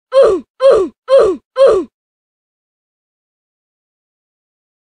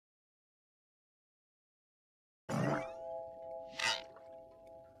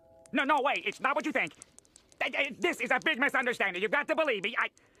No, wait, it's not what you think. This is a big misunderstanding. You've got to believe me.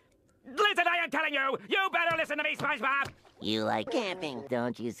 Listen, I am telling you! You better listen to me, SpongeBob! You like camping,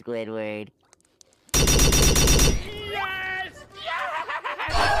 don't you, Squidward? Yes!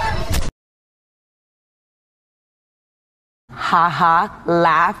 Yes! Ha ha,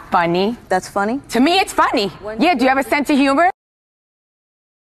 laugh, funny. That's funny? To me, it's funny. Yeah, do you have a sense of humor?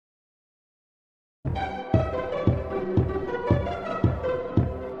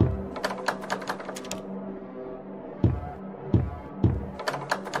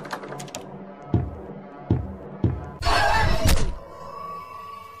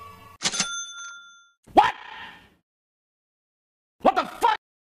 What the fuck?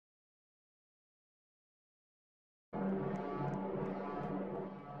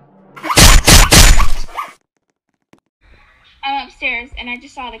 I'm upstairs and I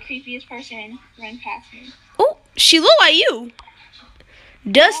just saw the creepiest person run past me. Oh, she look like you.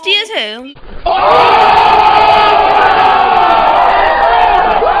 Dusty as hell.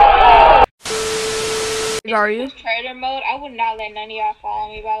 Are you? Trader mode, I would not let none of y'all follow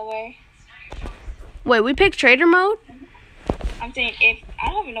me, by the way. Wait, we picked trader mode? I'm saying if, I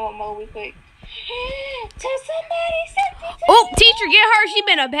don't even know what mode we picked. Tell somebody something. Oh, teacher, get her. She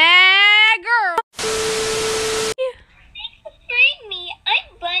been a bad girl. Thanks for freeing me.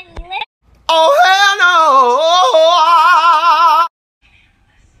 I'm Bunny. Oh, hell no!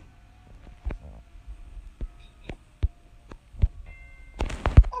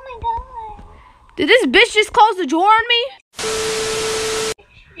 Oh my god. Did this bitch just close the door on me?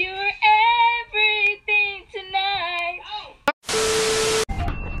 You're everything tonight.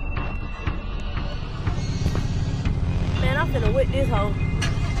 Man, I'm finna whip this hoe.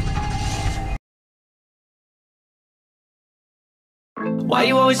 Why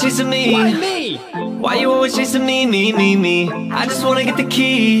you always chasing me? Why me? Why you always chasing me, me? I just wanna get the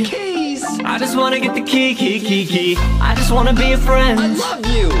key. Keys. I just wanna get the key. I just wanna be a friend. I love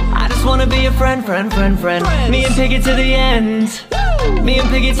you. I just wanna be a friend. Me and Piggy to the end. Me and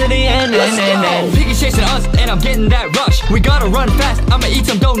Piggy to the end. Piggy's chasing us and I'm getting that rush. We gotta run fast, I'ma eat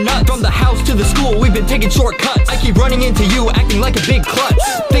some donuts. From the house to the school, we've been taking shortcuts. I keep running into you, acting like a big klutz.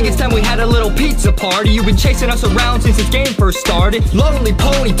 Think it's time we had a little pizza party. You've been chasing us around since this game first started. Lonely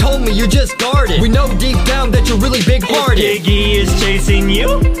Pony told me you're just guarded. We know deep down that you're really big-hearted. If Piggy is chasing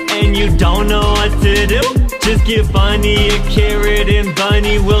you and you don't know what to do, just give Bunny a carrot and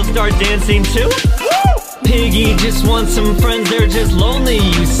Bunny will start dancing too. Piggy just wants some friends, they're just lonely,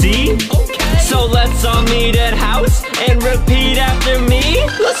 you see. Okay. So let's all meet at house and repeat after me.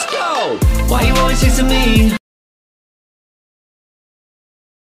 Let's go. Why you always chasing me?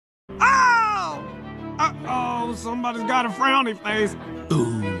 Oh! Uh-oh, somebody's got a frowny face.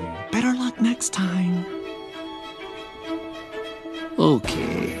 Ooh, better luck next time.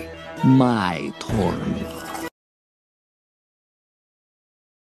 Okay, my turn.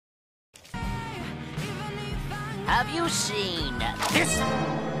 Have you seen This!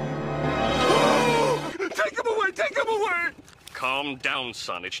 Take him away! Take him away! Calm down,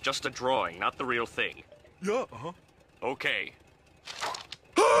 son. It's just a drawing, not the real thing. Yeah, uh-huh. Okay.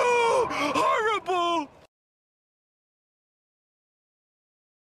 Horrible!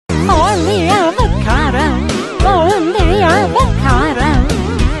 Only avocado, only avocado,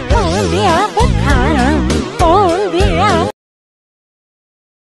 only avocado, only avocado.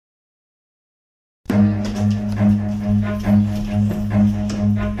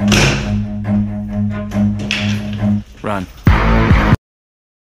 Run.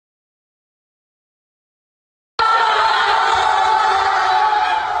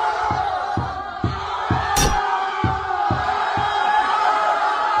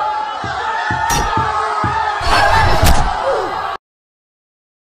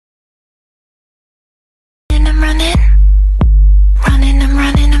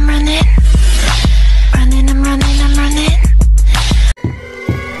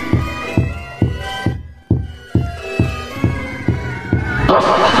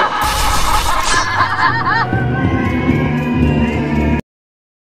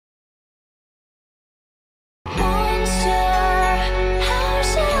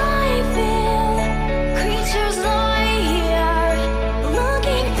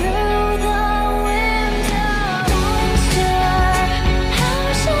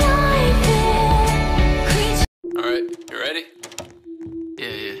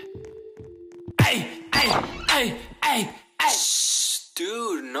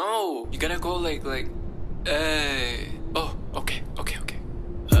 Dude, no. You gotta go like, hey. Oh, okay.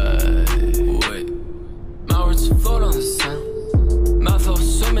 Wait. My words float on the sound. Mouth all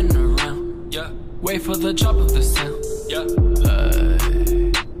swimming around. Yeah. Wait for the drop of the sound. Yeah.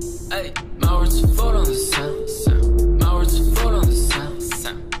 Ay, my words float on the sound. My words float on the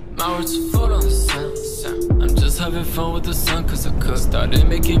sound. My words float on the sound. I'm just having fun with the sun cause I cook. Started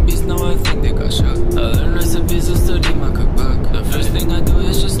making beats, now I think they got shook. I learned recipes to study my cookbook. The first thing I do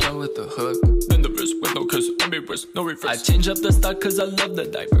is just start with the hook. Then the verse with no curse, ambiguous, no reverse. I change up the style cause I love the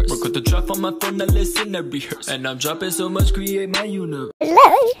diverse. Work with the drop on my phone, I listen and rehearse. And I'm dropping so much, create my universe.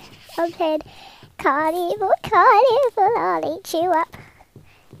 Hello, I'm playing Carnival, Carnival, I'll eat you up.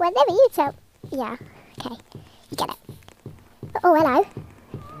 Whenever you tell... Yeah, okay, you get it. Oh, hello.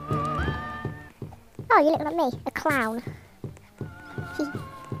 Oh, you look like me, a clown.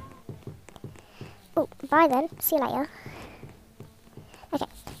 Oh, bye then, see you later. Okay,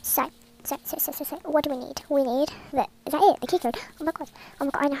 so, what do we need? We need the... Is that it? The key code? Oh my god, I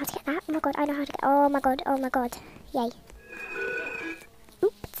know how to get that. Oh my god, I know how to get... Oh my god, yay.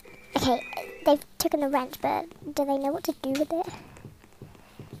 Oops. Okay, they've taken the wrench, but do they know what to do with it?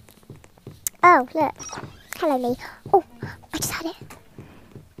 Oh, look. Hello, me. Oh, I just had it.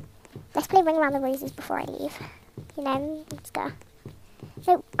 Let's play Ring Around the Roses before I leave. You know, let's go.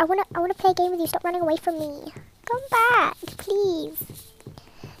 No, I wanna play a game with you. Stop running away from me. Come back, please.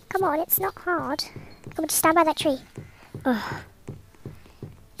 Come on, it's not hard. Come on, just stand by that tree. Ugh.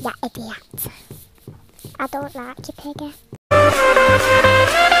 Yeah, idiot. I don't like you, Piggy.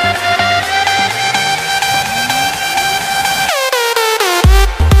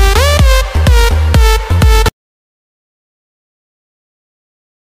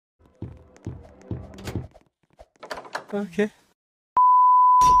 Okay.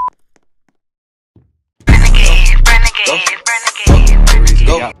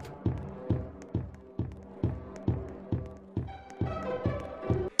 Go.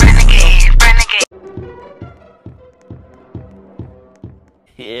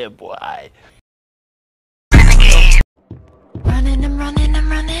 Yeah, boy. Running, I'm running, I'm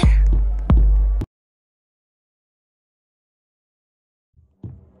running.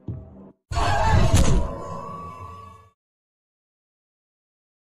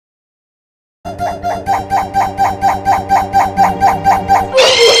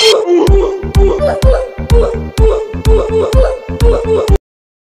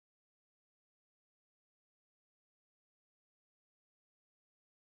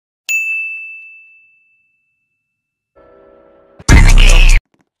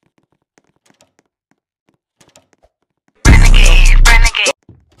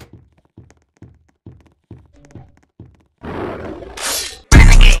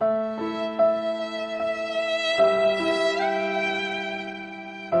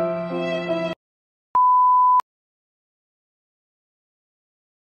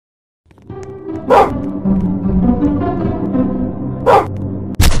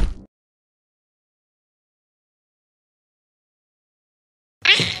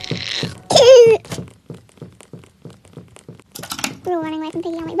 We're running away from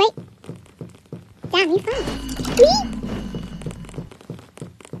Piggy, aren't we? Wait! Damn, you fast. Whee!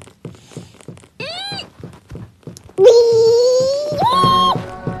 Whee! No.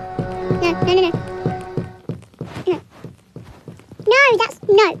 No, that's...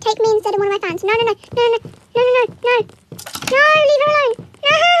 No, take me instead of one of my fans. No. No, leave her alone.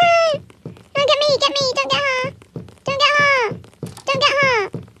 No! No, get me, don't get her. Don't get her.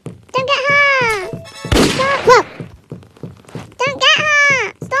 Stop. Whoa! Don't get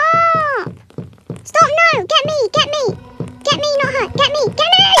her! Stop! Stop, no! Get me! Get me, not her! Get me! No!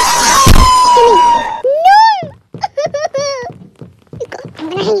 I'm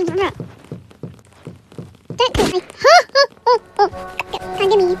gonna hang you from her. Don't kill me. Can't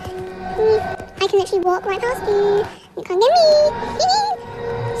get me. I can literally walk right past you. You can't get me.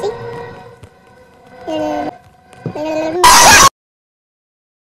 See?